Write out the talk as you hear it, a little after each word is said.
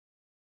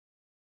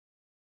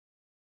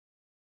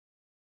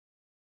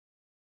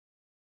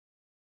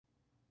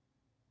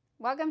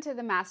Welcome to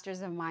the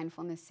Masters of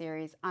Mindfulness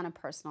series on a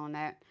personal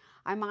note.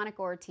 I'm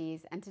Monica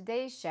Ortiz, and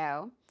today's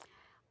show,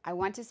 I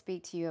want to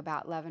speak to you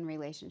about love and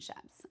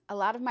relationships. A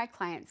lot of my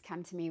clients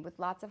come to me with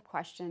lots of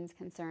questions,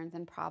 concerns,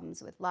 and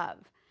problems with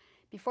love.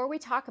 Before we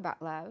talk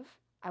about love,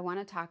 I want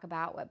to talk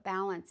about what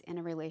balance in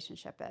a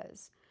relationship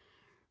is.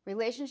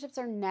 Relationships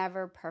are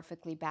never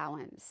perfectly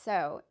balanced.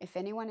 So, if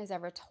anyone has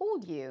ever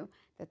told you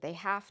that they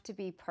have to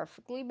be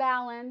perfectly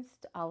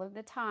balanced all of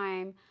the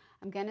time,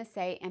 I'm going to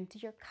say empty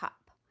your cup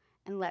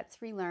and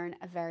let's relearn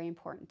a very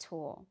important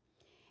tool.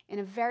 In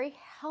a very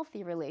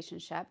healthy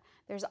relationship,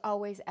 there's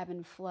always ebb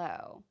and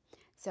flow.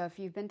 So, if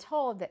you've been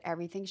told that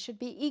everything should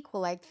be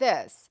equal like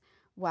this,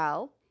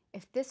 well,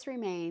 if this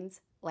remains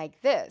like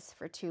this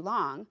for too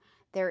long,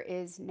 there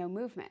is no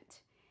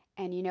movement.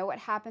 And you know what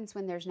happens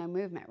when there's no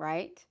movement,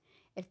 right?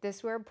 If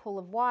this were a pool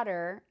of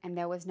water and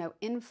there was no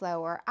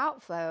inflow or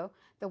outflow,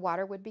 the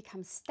water would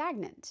become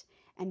stagnant,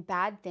 and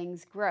bad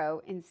things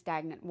grow in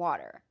stagnant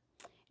water.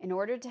 In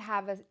order to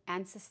have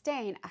and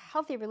sustain a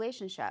healthy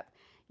relationship,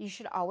 you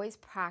should always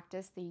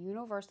practice the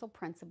universal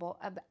principle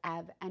of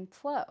ebb and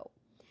flow.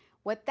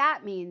 What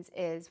that means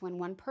is when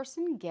one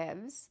person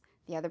gives,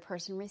 the other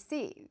person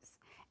receives,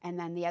 and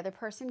then the other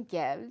person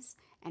gives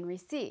and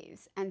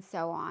receives, and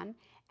so on.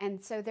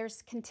 And so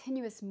there's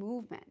continuous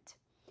movement.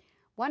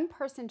 One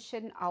person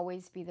shouldn't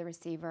always be the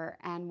receiver,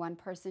 and one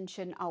person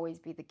shouldn't always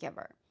be the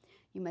giver.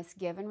 You must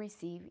give and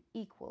receive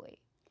equally.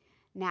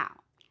 Now,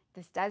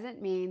 this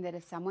doesn't mean that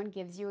if someone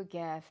gives you a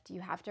gift, you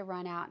have to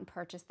run out and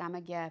purchase them a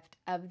gift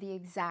of the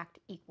exact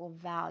equal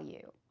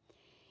value.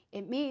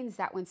 It means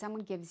that when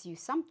someone gives you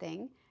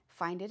something,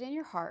 find it in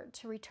your heart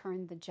to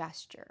return the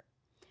gesture.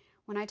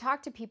 When I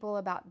talk to people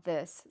about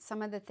this,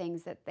 some of the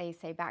things that they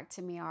say back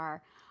to me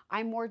are,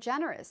 I'm more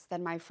generous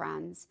than my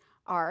friends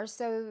are,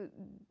 so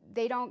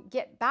they don't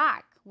get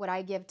back what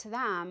I give to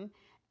them,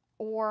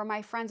 or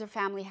my friends or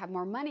family have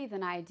more money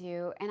than I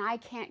do, and I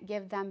can't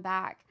give them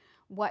back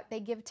what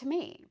they give to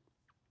me.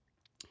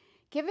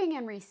 Giving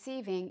and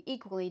receiving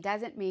equally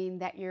doesn't mean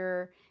that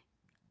your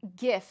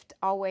gift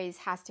always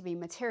has to be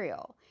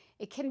material.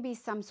 It can be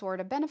some sort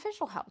of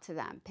beneficial help to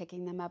them,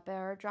 picking them up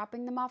or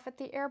dropping them off at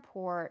the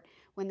airport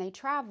when they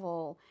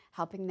travel,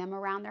 helping them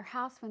around their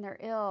house when they're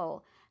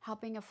ill,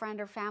 helping a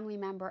friend or family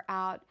member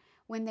out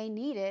when they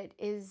need it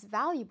is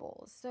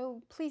valuable.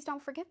 So please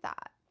don't forget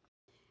that.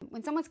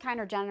 When someone's kind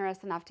or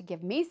generous enough to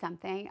give me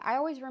something, I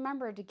always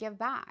remember to give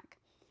back.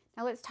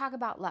 Now let's talk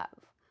about love.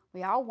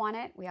 We all want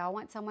it. We all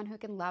want someone who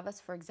can love us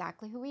for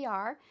exactly who we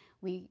are,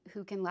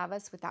 who can love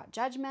us without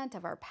judgment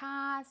of our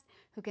past,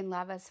 who can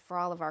love us for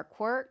all of our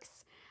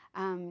quirks,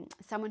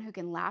 someone who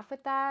can laugh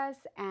with us,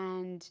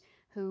 and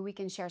who we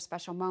can share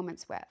special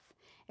moments with.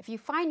 If you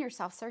find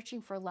yourself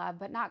searching for love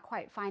but not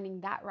quite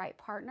finding that right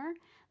partner,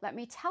 let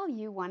me tell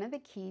you one of the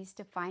keys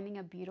to finding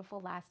a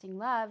beautiful, lasting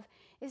love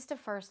is to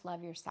first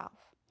love yourself.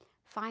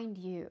 Find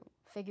you,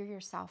 figure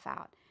yourself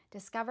out,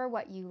 discover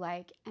what you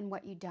like and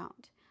what you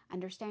don't.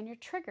 Understand your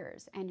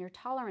triggers and your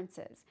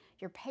tolerances,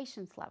 your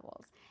patience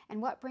levels,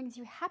 and what brings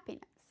you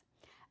happiness.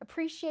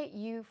 Appreciate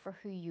you for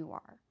who you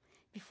are.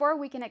 Before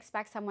we can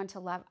expect someone to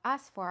love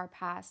us for our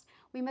past,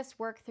 we must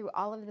work through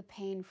all of the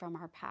pain from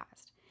our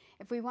past.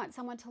 If we want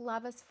someone to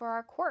love us for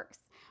our quirks,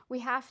 we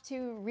have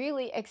to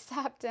really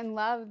accept and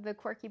love the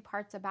quirky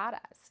parts about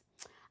us.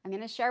 I'm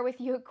going to share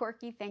with you a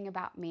quirky thing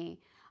about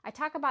me. I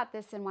talk about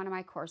this in one of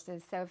my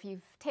courses, so if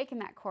you've taken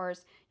that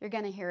course, you're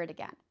going to hear it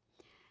again.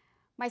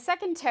 My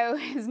second toe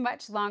is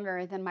much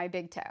longer than my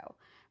big toe.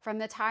 From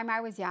the time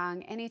I was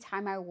young,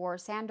 anytime I wore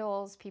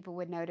sandals, people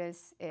would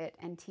notice it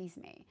and tease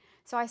me.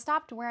 So I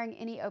stopped wearing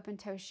any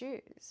open-toe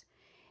shoes.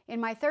 In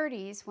my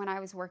 30s, when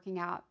I was working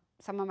out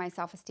some of my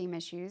self-esteem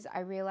issues, I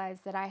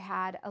realized that I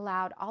had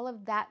allowed all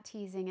of that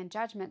teasing and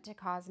judgment to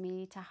cause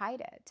me to hide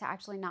it, to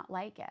actually not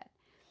like it.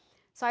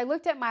 So I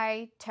looked at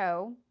my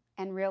toe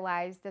and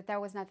realized that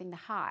there was nothing to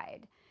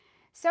hide.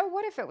 So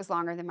what if it was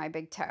longer than my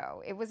big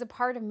toe? It was a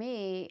part of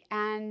me,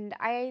 and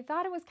I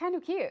thought it was kind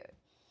of cute.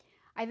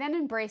 I then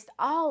embraced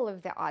all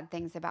of the odd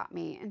things about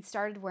me and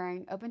started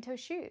wearing open-toe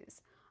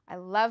shoes. I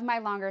love my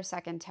longer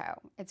second toe.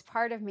 It's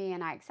part of me,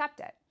 and I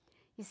accept it.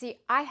 You see,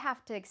 I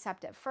have to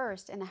accept it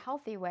first in a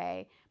healthy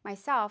way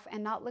myself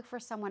and not look for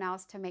someone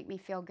else to make me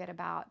feel good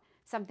about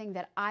something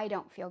that I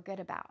don't feel good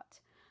about.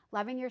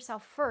 Loving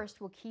yourself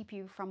first will keep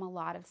you from a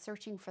lot of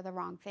searching for the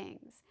wrong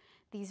things.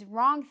 These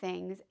wrong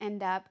things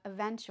end up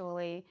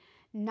eventually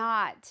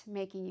not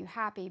making you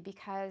happy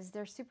because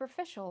they're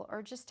superficial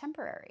or just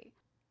temporary.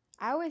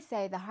 I always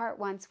say the heart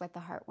wants what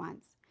the heart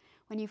wants.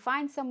 When you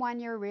find someone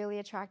you're really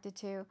attracted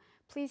to,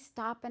 please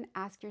stop and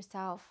ask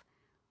yourself,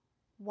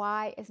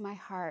 why is my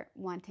heart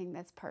wanting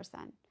this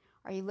person?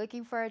 Are you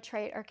looking for a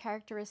trait or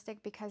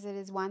characteristic because it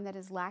is one that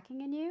is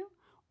lacking in you?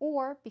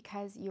 Or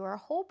because you're a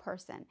whole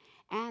person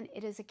and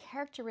it is a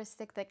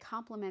characteristic that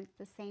complements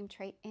the same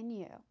trait in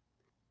you?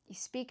 You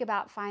speak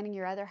about finding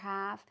your other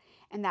half,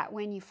 and that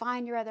when you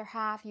find your other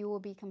half, you will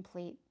be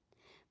complete.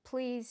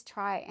 Please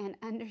try and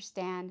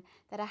understand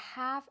that a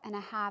half and a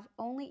half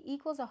only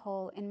equals a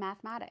whole in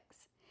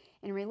mathematics.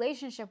 In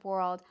relationship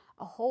world,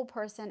 a whole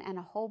person and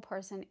a whole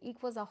person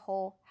equals a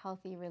whole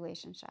healthy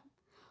relationship.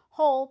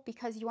 Whole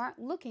because you aren't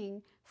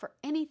looking for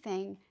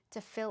anything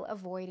to fill a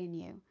void in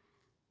you,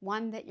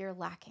 one that you're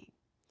lacking.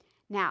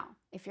 Now,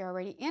 if you're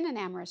already in an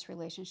amorous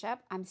relationship,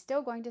 I'm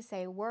still going to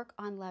say work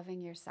on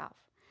loving yourself.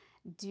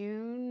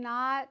 Do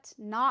not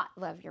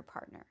love your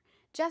partner.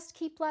 Just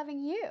keep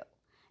loving you.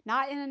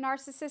 Not in a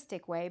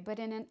narcissistic way, but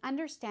in an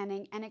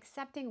understanding and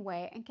accepting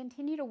way, and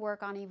continue to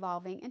work on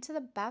evolving into the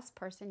best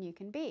person you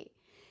can be.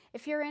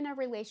 If you're in a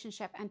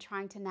relationship and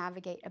trying to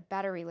navigate a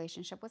better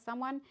relationship with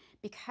someone,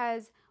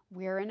 because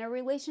we're in a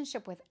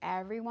relationship with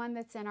everyone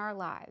that's in our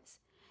lives,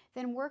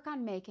 then work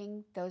on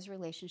making those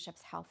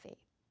relationships healthy.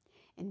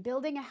 In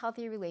building a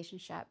healthy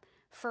relationship,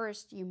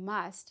 first you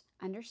must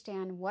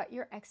understand what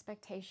your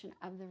expectation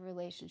of the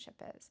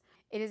relationship is.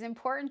 It is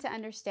important to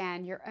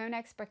understand your own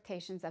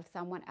expectations of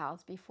someone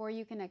else before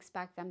you can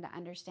expect them to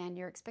understand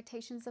your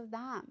expectations of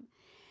them.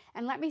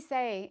 And let me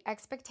say,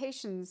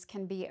 expectations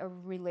can be a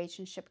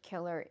relationship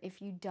killer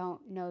if you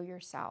don't know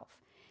yourself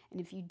and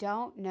if you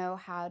don't know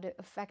how to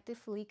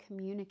effectively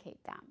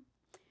communicate them.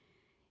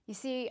 You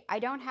see, I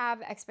don't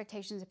have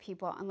expectations of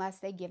people unless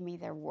they give me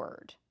their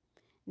word.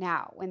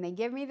 Now, when they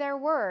give me their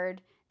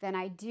word, then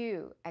I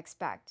do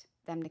expect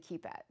them to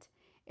keep it.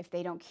 If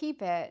they don't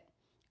keep it,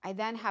 I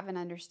then have an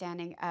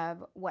understanding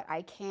of what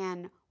I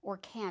can or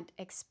can't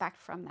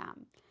expect from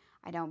them.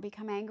 I don't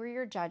become angry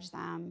or judge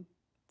them.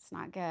 It's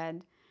not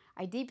good.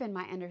 I deepen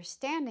my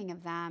understanding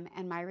of them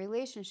and my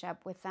relationship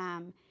with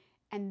them,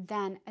 and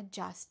then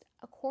adjust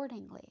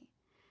accordingly.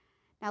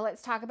 Now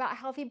let's talk about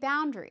healthy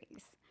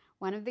boundaries.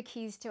 One of the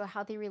keys to a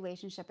healthy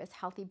relationship is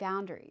healthy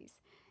boundaries.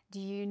 Do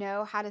you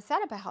know how to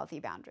set up a healthy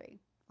boundary?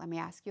 Let me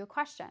ask you a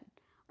question.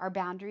 Are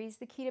boundaries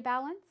the key to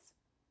balance?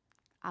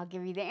 I'll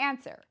give you the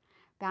answer.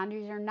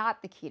 Boundaries are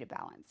not the key to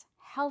balance.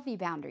 Healthy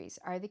boundaries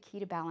are the key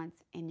to balance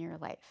in your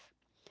life.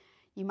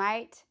 You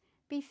might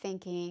be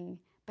thinking,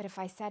 but if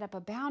I set up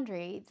a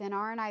boundary, then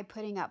aren't I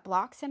putting up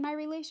blocks in my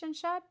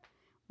relationship?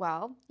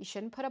 Well, you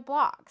shouldn't put up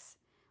blocks.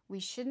 We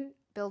shouldn't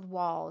build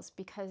walls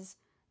because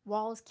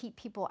walls keep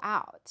people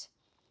out.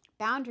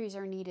 Boundaries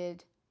are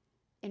needed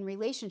in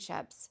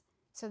relationships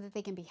so that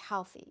they can be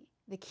healthy.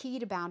 The key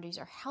to boundaries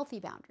are healthy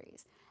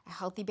boundaries. A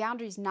healthy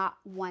boundary is not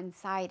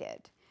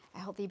one-sided. A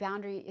healthy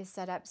boundary is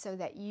set up so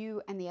that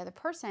you and the other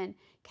person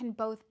can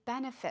both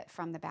benefit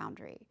from the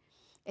boundary.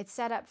 It's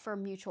set up for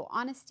mutual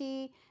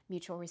honesty,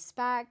 mutual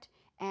respect,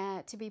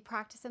 and to be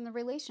practiced in the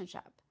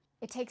relationship.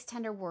 It takes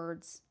tender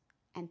words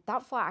and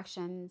thoughtful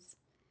actions.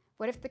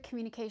 What if the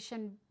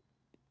communication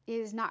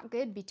is not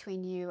good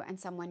between you and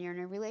someone you're in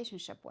a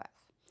relationship with?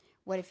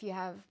 What if you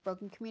have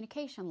broken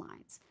communication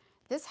lines?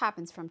 This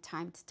happens from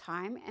time to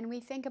time, and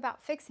we think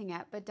about fixing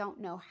it, but don't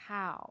know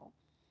how.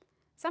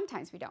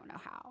 Sometimes we don't know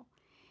how.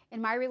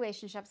 In my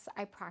relationships,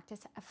 I practice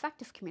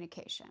effective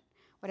communication.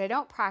 What I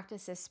don't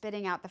practice is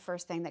spitting out the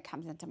first thing that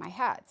comes into my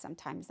head.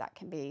 Sometimes that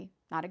can be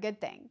not a good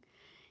thing.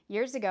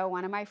 Years ago,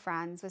 one of my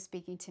friends was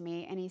speaking to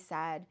me, and he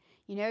said,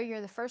 you know,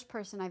 you're the first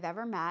person I've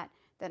ever met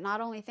that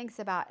not only thinks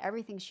about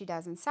everything she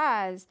does and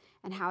says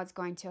and how it's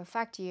going to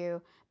affect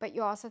you, but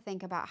you also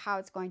think about how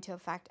it's going to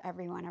affect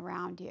everyone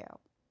around you.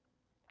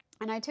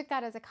 And I took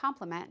that as a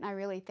compliment, and I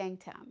really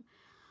thanked him.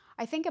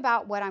 I think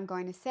about what I'm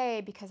going to say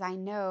because I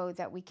know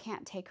that we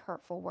can't take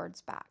hurtful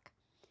words back.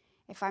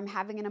 If I'm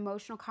having an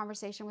emotional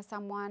conversation with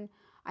someone,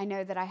 I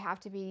know that I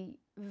have to be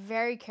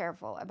very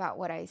careful about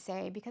what I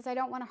say because I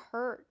don't want to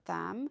hurt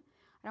them.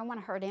 I don't want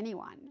to hurt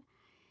anyone.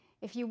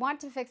 If you want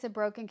to fix a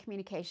broken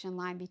communication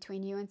line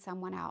between you and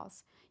someone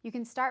else, you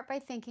can start by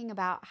thinking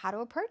about how to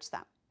approach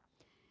them.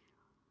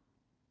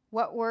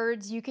 What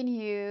words you can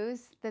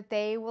use that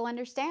they will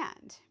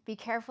understand. Be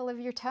careful of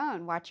your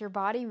tone. Watch your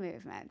body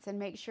movements and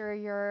make sure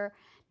you're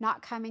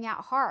not coming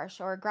out harsh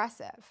or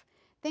aggressive.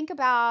 Think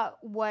about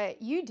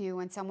what you do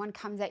when someone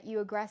comes at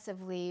you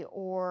aggressively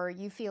or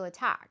you feel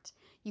attacked.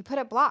 You put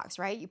up blocks,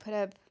 right? You put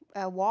up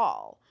a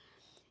wall.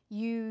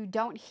 You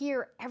don't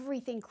hear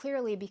everything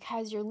clearly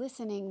because you're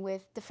listening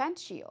with defense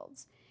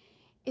shields.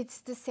 It's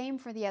the same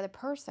for the other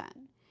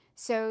person.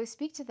 So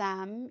speak to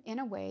them in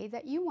a way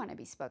that you want to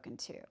be spoken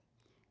to.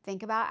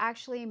 Think about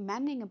actually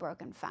mending a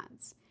broken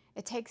fence.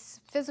 It takes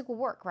physical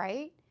work,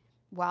 right?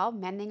 Well,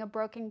 mending a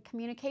broken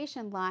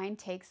communication line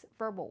takes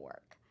verbal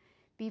work.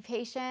 Be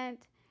patient,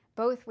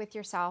 both with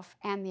yourself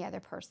and the other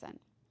person.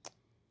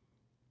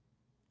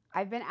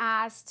 I've been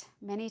asked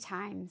many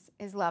times,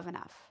 is love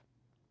enough?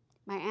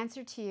 My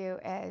answer to you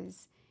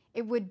is,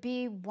 it would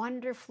be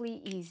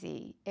wonderfully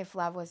easy if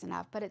love was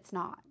enough, but it's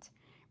not.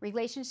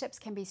 Relationships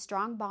can be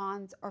strong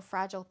bonds or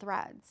fragile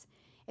threads.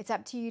 It's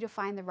up to you to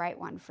find the right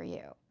one for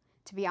you.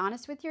 To be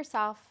honest with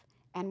yourself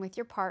and with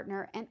your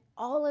partner and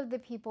all of the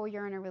people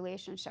you're in a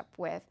relationship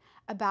with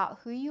about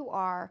who you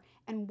are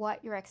and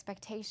what your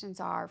expectations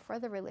are for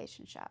the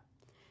relationship.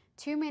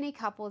 Too many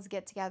couples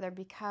get together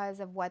because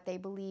of what they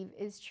believe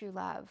is true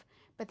love,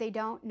 but they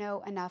don't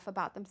know enough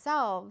about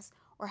themselves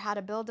or how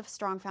to build a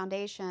strong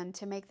foundation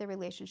to make the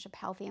relationship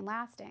healthy and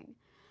lasting.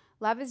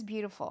 Love is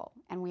beautiful,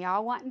 and we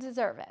all want and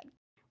deserve it.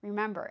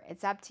 Remember,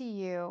 it's up to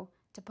you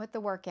to put the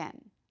work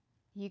in.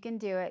 You can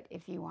do it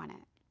if you want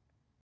it.